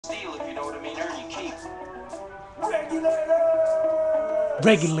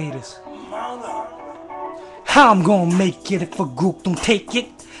Regulators. How I'm gonna make it if a gook don't take it?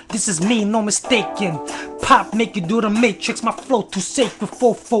 This is me, no mistakin. Pop make you do the matrix. My flow too safe with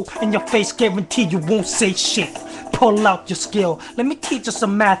fofo in your face, guarantee you won't say shit. Pull out your skill, let me teach you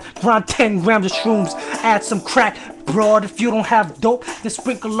some math. Grind 10 grams of shrooms, add some crack. Broad, if you don't have dope, then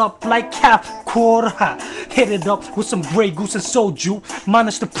sprinkle up like half quarter. Hit it up with some Grey Goose and soju,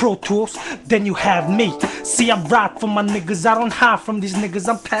 minus the Pro Tools, then you have me. See, I ride for my niggas, I don't hide from these niggas,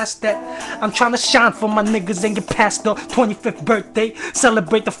 I'm past that. I'm trying to shine for my niggas and get past the 25th birthday.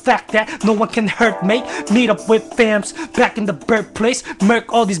 Celebrate the fact that no one can hurt me. Meet up with fams back in the birthplace.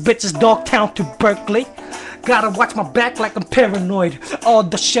 Murk all these bitches, dogtown to Berkeley. Gotta watch my back like I'm paranoid. All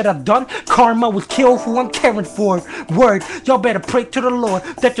the shit I've done, karma will kill who I'm caring for. Word, y'all better pray to the Lord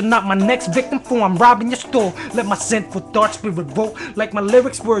that you're not my next victim, for I'm robbing your store. Let my sinful thoughts be revoked like my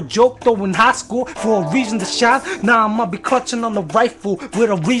lyrics were a joke, though in high school for a reason to shine. Now I'ma be clutching on the rifle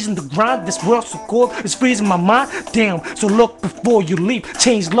with a reason to grind. This world so cold, it's freezing my mind. Damn, so look before you leap.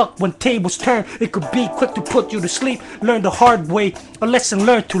 Change luck when tables turn. It could be quick to put you to sleep. Learn the hard way, a lesson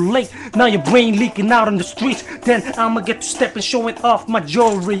learned too late. Now your brain leaking out on the street. Then I'ma get to stepping, showing off my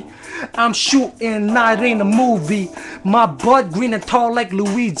jewelry. I'm shooting, nah, it ain't a movie. My butt green and tall like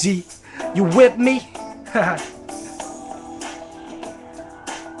Luigi. You with me?